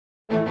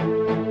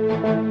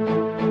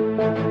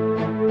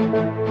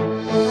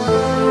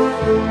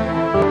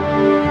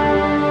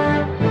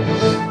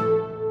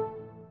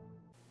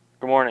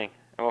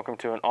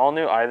to an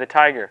all-new Eye of the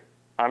Tiger.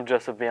 I'm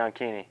Joseph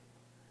Bianchini.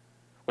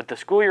 With the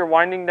school year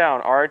winding down,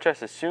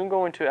 RHS is soon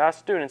going to ask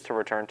students to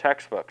return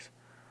textbooks.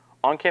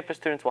 On-campus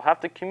students will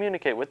have to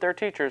communicate with their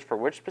teachers for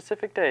which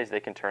specific days they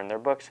can turn their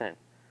books in.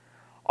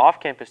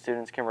 Off-campus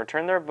students can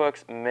return their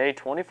books May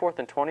 24th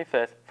and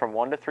 25th from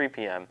 1 to 3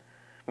 p.m.,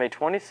 May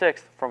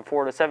 26th from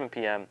 4 to 7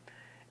 p.m.,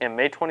 and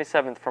May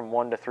 27th from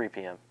 1 to 3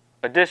 p.m.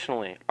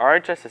 Additionally,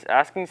 RHS is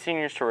asking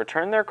seniors to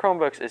return their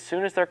Chromebooks as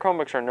soon as their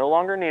Chromebooks are no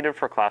longer needed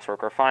for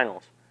classwork or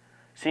finals.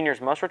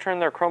 Seniors must return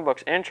their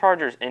Chromebooks and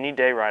chargers any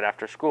day right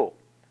after school.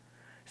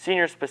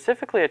 Seniors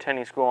specifically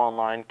attending school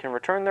online can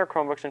return their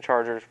Chromebooks and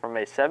chargers from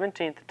May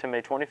 17th to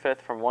May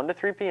 25th from 1 to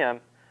 3 p.m.,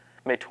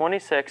 May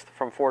 26th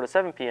from 4 to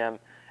 7 p.m.,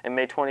 and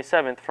May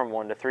 27th from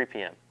 1 to 3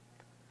 p.m.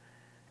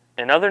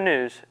 In other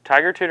news,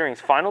 Tiger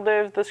Tutoring's final day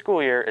of the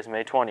school year is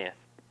May 20th.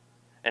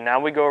 And now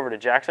we go over to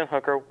Jackson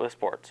Hooker with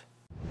sports.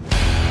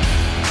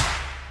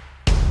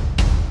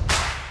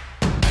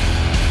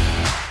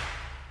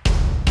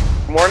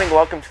 Good morning,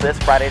 welcome to this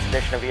Friday's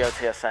edition of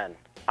EOTSN.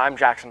 I'm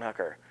Jackson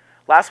Hooker.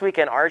 Last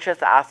weekend,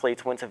 RHS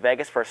athletes went to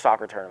Vegas for a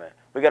soccer tournament.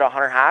 We go to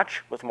Hunter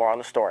Hatch with more on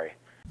the story.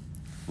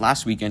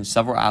 Last weekend,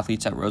 several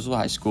athletes at Roseville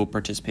High School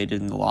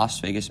participated in the Las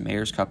Vegas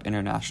Mayor's Cup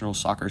International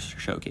Soccer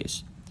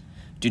Showcase.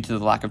 Due to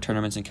the lack of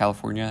tournaments in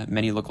California,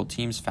 many local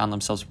teams found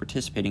themselves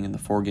participating in the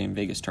 4-game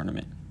Vegas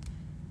tournament.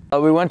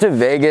 We went to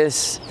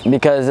Vegas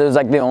because it was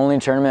like the only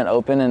tournament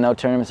open, and no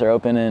tournaments are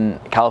open in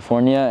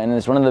California, and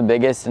it's one of the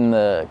biggest in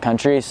the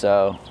country,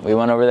 so we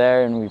went over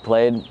there and we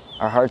played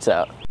our hearts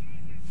out.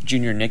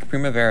 Junior Nick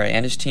Primavera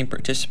and his team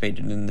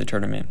participated in the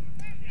tournament.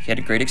 He had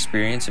a great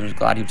experience and was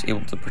glad he was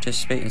able to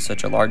participate in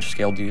such a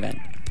large-scale event.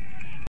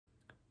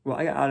 What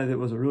I got out of it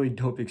was a really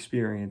dope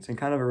experience and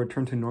kind of a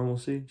return to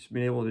normalcy, just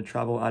being able to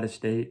travel out of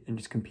state and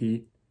just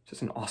compete. It's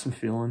just an awesome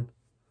feeling.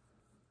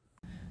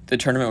 The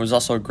tournament was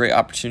also a great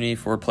opportunity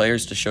for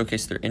players to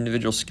showcase their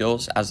individual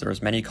skills, as there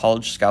was many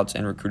college scouts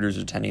and recruiters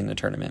attending the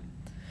tournament.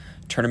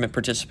 Tournament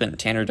participant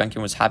Tanner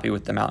Duncan was happy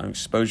with the amount of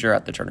exposure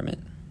at the tournament.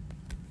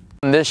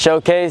 In this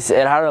showcase,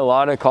 it had a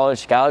lot of college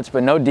scouts,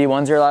 but no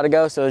D1s are allowed to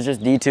go, so it was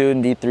just D2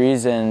 and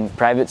D3s and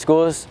private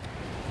schools.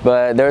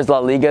 But there was La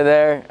Liga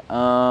there.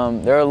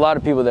 There were a lot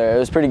of people there. It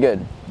was pretty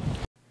good.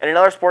 In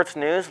another sports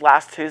news,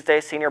 last Tuesday,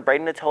 senior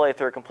Braden Natole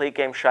threw a complete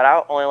game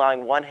shutout, only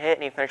allowing one hit,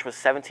 and he finished with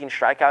 17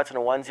 strikeouts and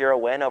a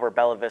 1-0 win over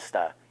Bella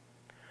Vista.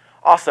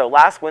 Also,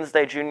 last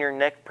Wednesday, junior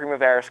Nick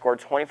Primavera scored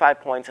 25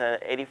 points in an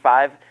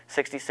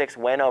 85-66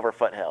 win over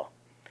Foothill.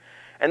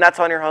 And that's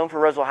on your home for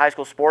Roseville High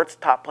School sports.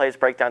 Top plays,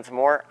 breakdowns, and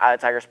more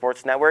at Tiger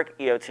Sports Network,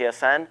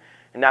 EOTSN.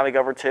 And now we go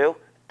over to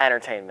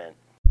entertainment.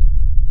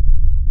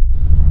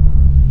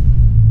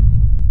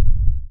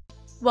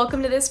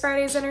 Welcome to this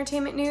Friday's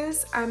entertainment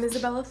news. I'm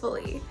Isabella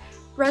Foley.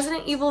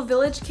 Resident Evil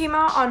Village came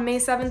out on May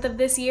 7th of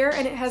this year,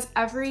 and it has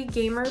every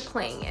gamer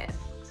playing it.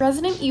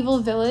 Resident Evil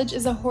Village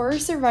is a horror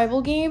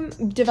survival game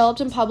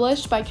developed and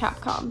published by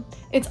Capcom.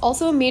 It's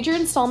also a major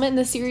installment in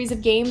the series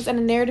of games and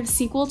a narrative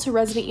sequel to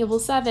Resident Evil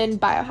 7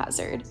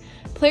 Biohazard.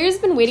 Players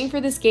have been waiting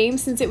for this game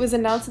since it was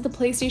announced at the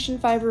PlayStation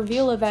 5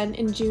 reveal event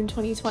in June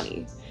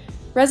 2020.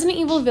 Resident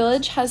Evil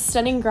Village has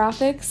stunning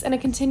graphics and a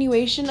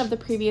continuation of the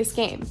previous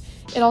game.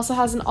 It also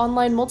has an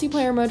online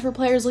multiplayer mode for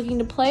players looking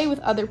to play with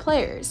other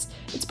players.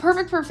 It's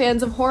perfect for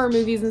fans of horror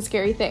movies and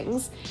scary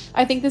things.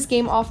 I think this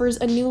game offers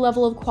a new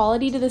level of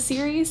quality to the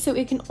series, so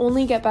it can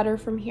only get better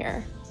from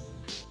here.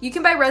 You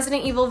can buy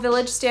Resident Evil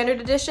Village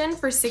Standard Edition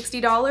for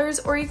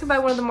 $60, or you can buy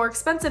one of the more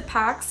expensive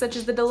packs, such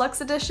as the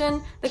Deluxe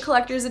Edition, the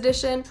Collector's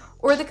Edition,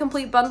 or the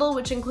Complete Bundle,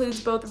 which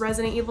includes both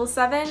Resident Evil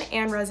 7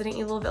 and Resident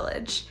Evil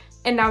Village.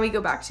 And now we go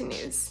back to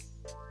news.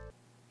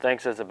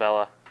 Thanks,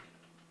 Isabella.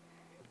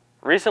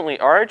 Recently,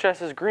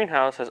 RHS's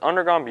greenhouse has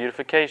undergone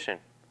beautification.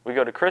 We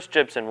go to Chris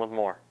Gibson with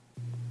more.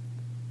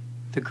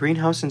 The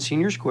greenhouse in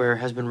Senior Square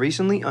has been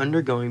recently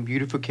undergoing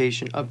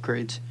beautification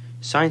upgrades.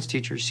 Science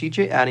teacher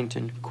C.J.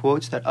 Addington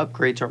quotes that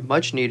upgrades are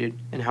much needed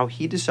and how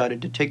he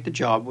decided to take the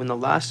job when the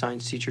last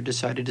science teacher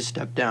decided to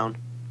step down.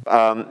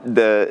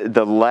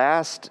 The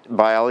last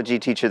biology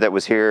teacher that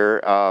was here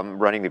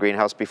running the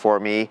greenhouse before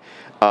me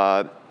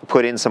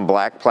put in some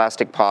black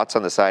plastic pots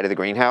on the side of the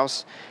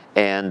greenhouse,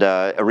 and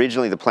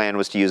originally the plan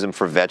was to use them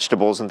for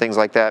vegetables and things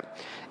like that.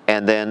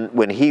 And then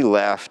when he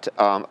left,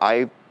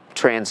 I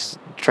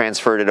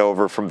transferred it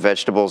over from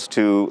vegetables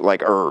to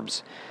like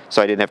herbs,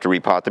 so I didn't have to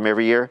repot them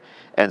every year.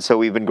 And so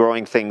we've been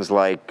growing things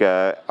like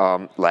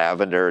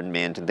lavender and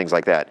mint and things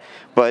like that.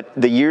 But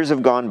the years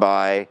have gone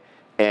by,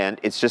 and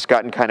it's just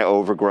gotten kind of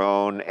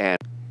overgrown. And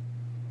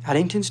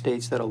Addington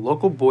states that a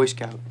local Boy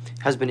Scout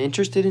has been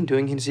interested in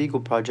doing his Eagle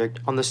project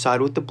on the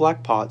side with the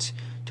black pots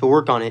to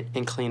work on it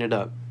and clean it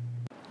up.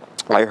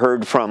 I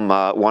heard from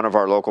one of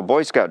our local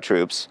Boy Scout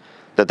troops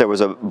that there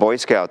was a Boy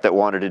Scout that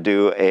wanted to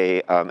do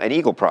an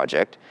Eagle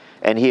project,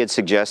 and he had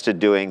suggested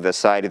doing the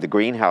side of the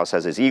greenhouse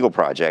as his Eagle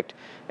project.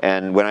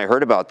 And when I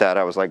heard about that,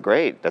 I was like,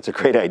 great, that's a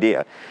great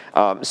idea.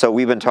 So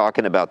we've been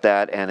talking about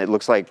that, and it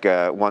looks like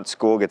once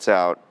school gets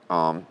out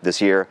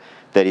this year,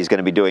 that he's going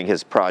to be doing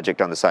his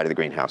project on the side of the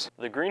greenhouse.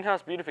 The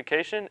greenhouse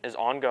beautification is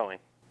ongoing.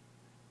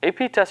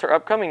 AP tests are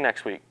upcoming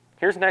next week.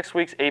 Here's next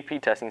week's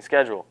AP testing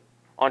schedule.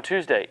 On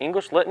Tuesday,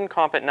 English Lit and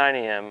Comp at 9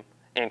 a.m.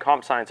 and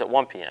Comp Science at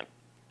 1 p.m.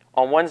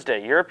 On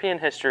Wednesday, European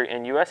History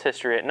and U.S.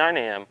 History at 9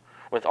 a.m.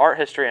 with Art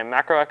History and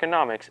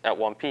Macroeconomics at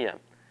 1 p.m.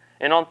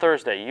 And on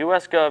Thursday,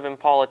 U.S. Gov and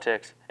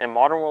Politics and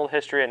Modern World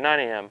History at 9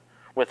 a.m.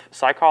 with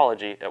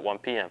Psychology at 1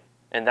 p.m.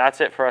 And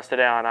that's it for us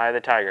today on Eye of the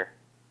Tiger.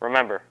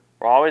 Remember,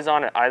 we're always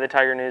on at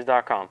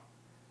eyeofthetigernews.com.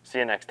 See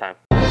you next time.